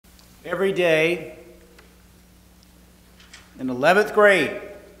Every day in 11th grade,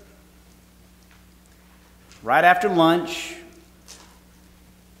 right after lunch,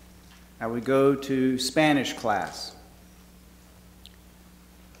 I would go to Spanish class.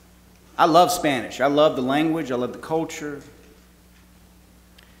 I love Spanish. I love the language. I love the culture.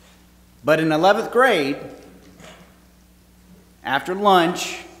 But in 11th grade, after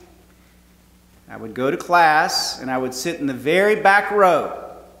lunch, I would go to class and I would sit in the very back row.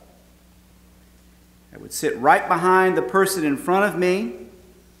 I would sit right behind the person in front of me.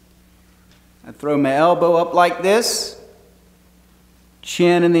 I'd throw my elbow up like this,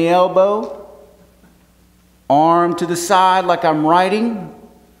 chin in the elbow, arm to the side like I'm writing,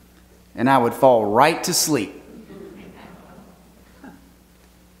 and I would fall right to sleep.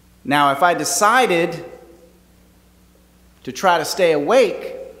 Now, if I decided to try to stay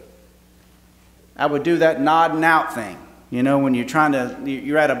awake, I would do that nodding out thing. You know, when you're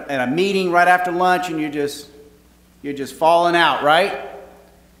at a meeting right after lunch and you're just falling out, right?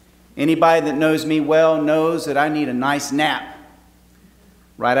 Anybody that knows me well knows that I need a nice nap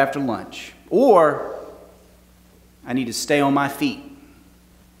right after lunch. Or I need to stay on my feet.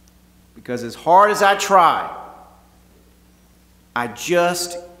 Because as hard as I try, I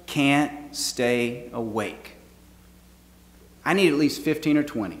just can't stay awake. I need at least 15 or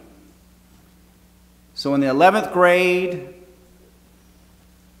 20. So in the 11th grade,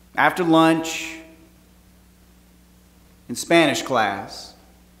 after lunch, in Spanish class,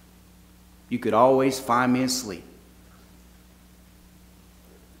 you could always find me asleep.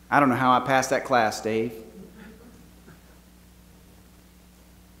 I don't know how I passed that class, Dave.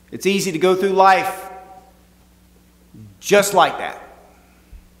 It's easy to go through life just like that.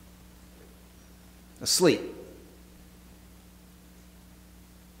 Asleep.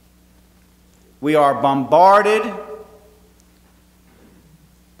 We are bombarded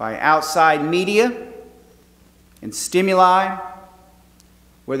by outside media and stimuli,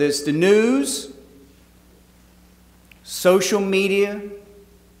 whether it's the news, social media,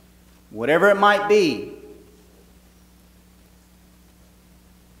 whatever it might be,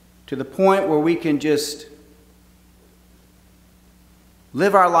 to the point where we can just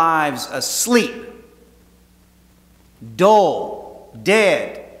live our lives asleep, dull,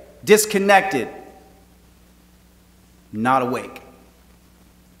 dead, disconnected, not awake.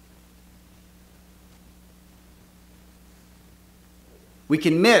 We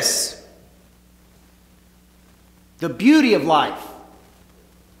can miss the beauty of life,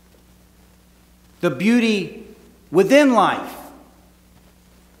 the beauty within life.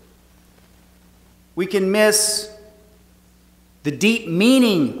 We can miss the deep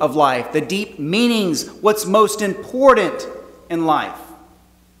meaning of life, the deep meanings, what's most important in life.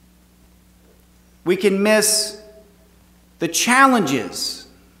 We can miss the challenges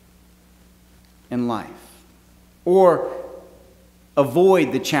in life or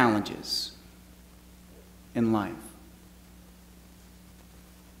avoid the challenges in life.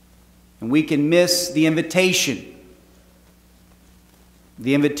 And we can miss the invitation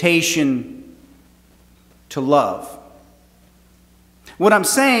to love. What I'm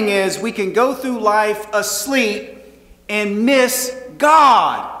saying is we can go through life asleep and miss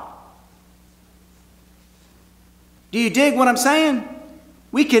God. Do you dig what I'm saying?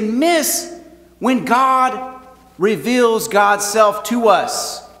 We can miss when God reveals God's self to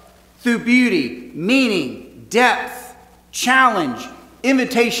us through beauty, meaning, depth, challenge,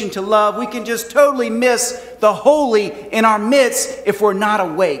 invitation to love. We can just totally miss the holy in our midst if we're not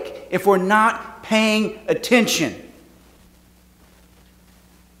awake, if we're not paying attention.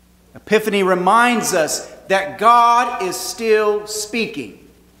 Epiphany reminds us that God is still speaking.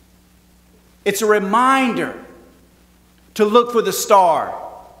 It's a reminder to look for the star,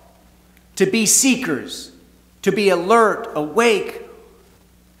 to be seekers, to be alert, awake,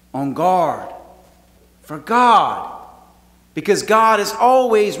 on guard for God. Because God is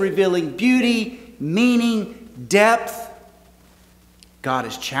always revealing beauty, meaning, depth. God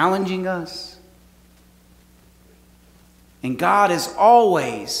is challenging us. And God is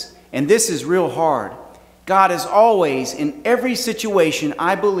always, and this is real hard, God is always, in every situation,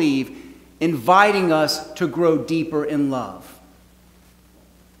 I believe, inviting us to grow deeper in love.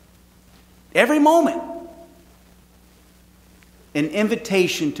 Every moment. An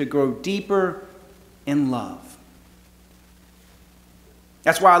invitation to grow deeper in love.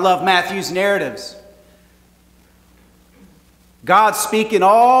 That's why I love Matthew's narratives. God's speaking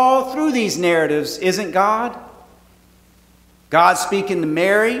all through these narratives, isn't God? God speaking to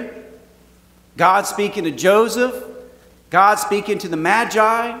Mary. God speaking to Joseph. God speaking to the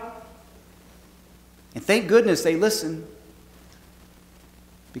Magi. And thank goodness they listened.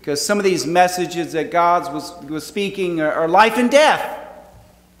 Because some of these messages that God was speaking are life and death.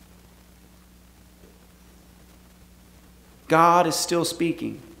 God is still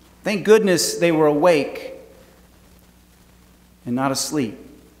speaking. Thank goodness they were awake and not asleep.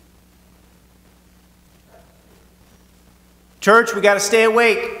 Church, we got to stay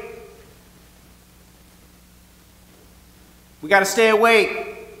awake. We got to stay awake.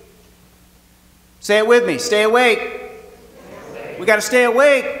 Say it with me. Stay awake. We got to stay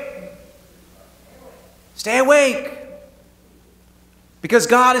awake. Stay awake. Because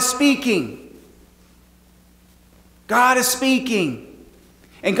God is speaking. God is speaking.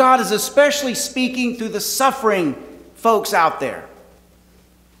 And God is especially speaking through the suffering folks out there.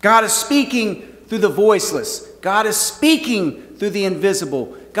 God is speaking through the voiceless. God is speaking through the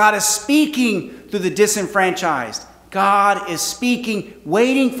invisible. God is speaking through the disenfranchised. God is speaking,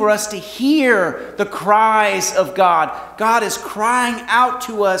 waiting for us to hear the cries of God. God is crying out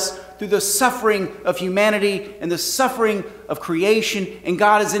to us through the suffering of humanity and the suffering of creation. And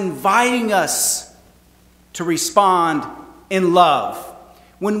God is inviting us to respond in love.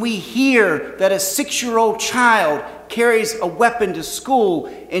 When we hear that a 6-year-old child carries a weapon to school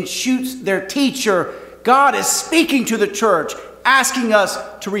and shoots their teacher, God is speaking to the church, asking us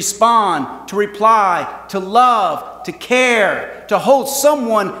to respond, to reply, to love, to care, to hold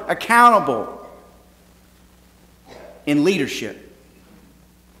someone accountable in leadership.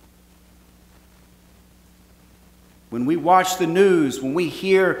 When we watch the news, when we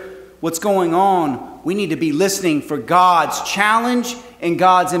hear what's going on, we need to be listening for God's challenge and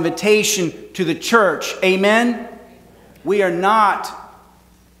God's invitation to the church. Amen? We are not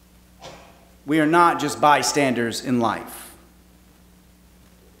just bystanders in life.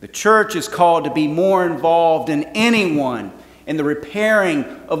 The church is called to be more involved than anyone in the repairing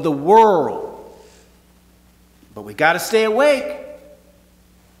of the world. But we got to stay awake,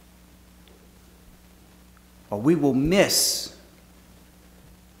 or we will miss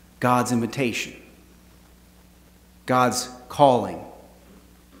God's invitation, God's calling,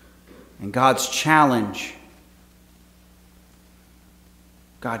 and God's challenge.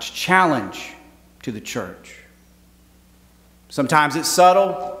 God's challenge to the church. Sometimes it's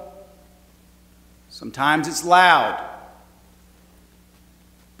subtle. Sometimes it's loud.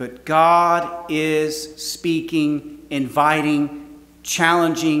 But God is speaking, inviting,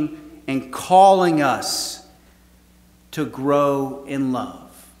 challenging, and calling us to grow in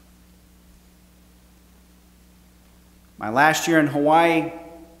love. My last year in Hawaii,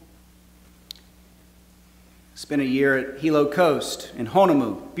 spent a year at Hilo Coast in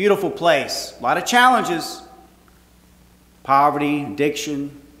Honolulu. Beautiful place. A lot of challenges. Poverty,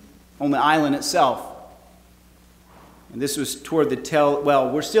 addiction on the island itself. And this was toward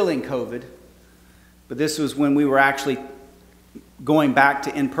the we're still in COVID, but this was when we were actually going back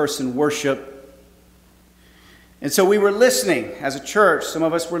to in-person worship. And so we were listening as a church. Some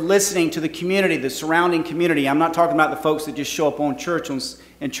of us were listening to the community, the surrounding community. I'm not talking about the folks that just show up in church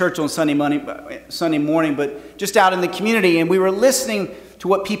on Sunday morning, but just out in the community. And we were listening to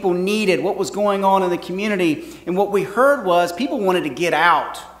what people needed, what was going on in the community. And what we heard was people wanted to get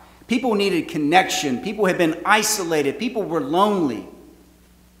out. People needed connection. People had been isolated. People were lonely.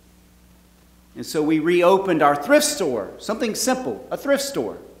 And so we reopened our thrift store, something simple, a thrift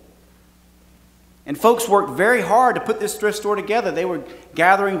store. And folks worked very hard to put this thrift store together. They were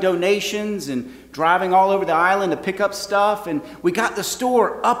gathering donations and driving all over the island to pick up stuff. And we got the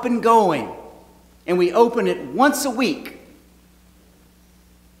store up and going. And we opened it once a week.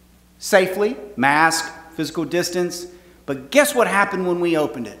 Safely, mask, physical distance. But guess what happened when we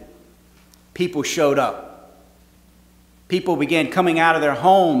opened it? People showed up. People began coming out of their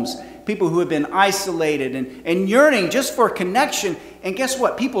homes. People who had been isolated and yearning just for connection. And guess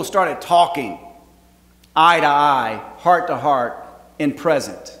what? People started talking. Eye to eye, heart to heart, in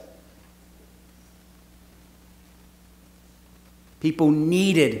present. People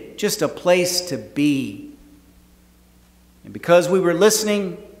needed just a place to be. And because we were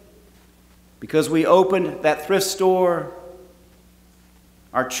listening, because we opened that thrift store,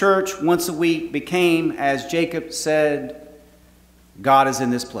 our church once a week became, as Jacob said, God is in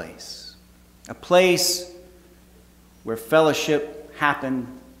this place. A place where fellowship happened.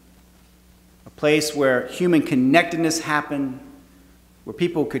 A place where human connectedness happened, where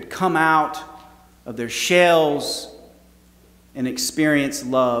people could come out of their shells and experience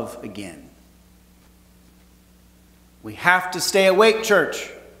love again. We have to stay awake, church.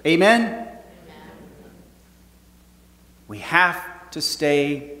 Amen? Amen. We have to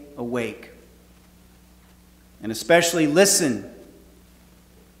stay awake. And especially listen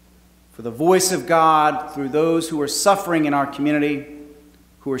for the voice of God through those who are suffering in our community,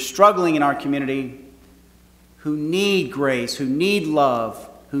 who are struggling in our community, who need grace, who need love,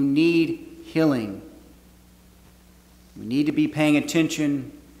 who need healing. We need to be paying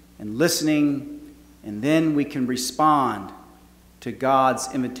attention and listening, and then we can respond to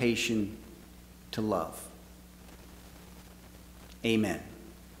God's invitation to love. Amen.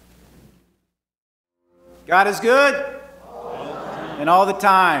 God is good, and all the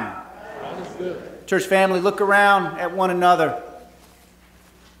time. God is good. Church family, look around at one another.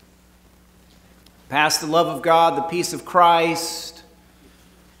 Pass the love of God, the peace of Christ.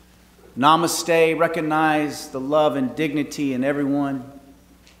 Namaste. Recognize the love and dignity in everyone.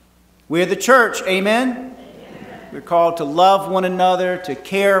 We're the church. Amen? Amen. We're called to love one another, to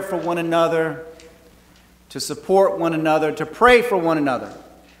care for one another, to support one another, to pray for one another.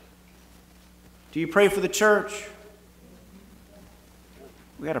 Do you pray for the church?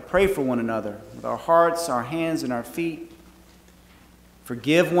 We got to pray for one another with our hearts, our hands, and our feet.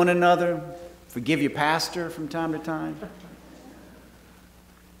 Forgive one another. Forgive your pastor from time to time.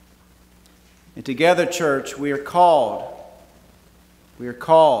 And together, church, we are called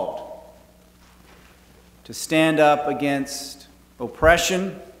to stand up against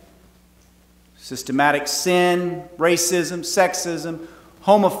oppression, systematic sin, racism, sexism,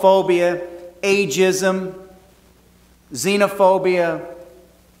 homophobia, ageism, xenophobia.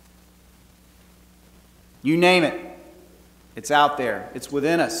 You name it. It's out there. It's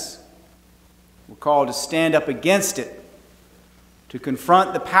within us. We're called to stand up against it, to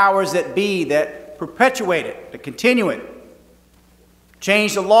confront the powers that be that perpetuate it, that continue it,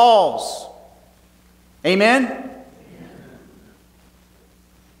 change the laws. Amen? Amen.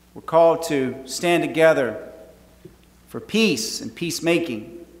 We're called to stand together for peace and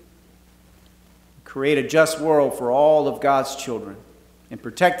peacemaking, create a just world for all of God's children, and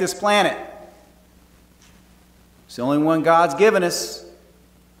protect this planet. It's the only one God's given us.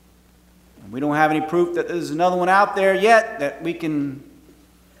 And we don't have any proof that there's another one out there yet that we can.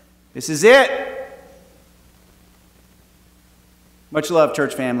 This is it. Much love,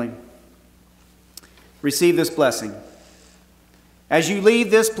 church family. Receive this blessing. As you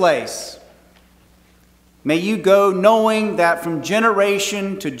leave this place, may you go knowing that from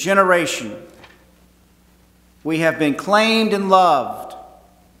generation to generation, we have been claimed and loved.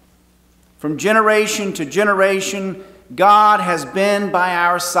 From generation to generation, God has been by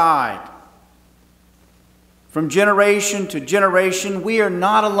our side. From generation to generation, we are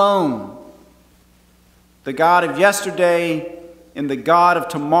not alone. The God of yesterday and the God of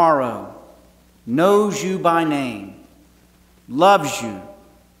tomorrow knows you by name, loves you,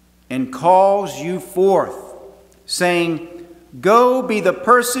 and calls you forth, saying, "Go be the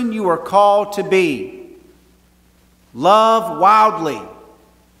person you are called to be. Love wildly.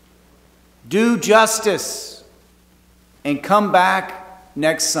 Do justice, and come back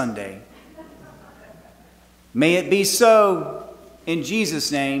next Sunday." May it be so. In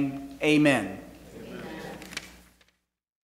Jesus' name, amen.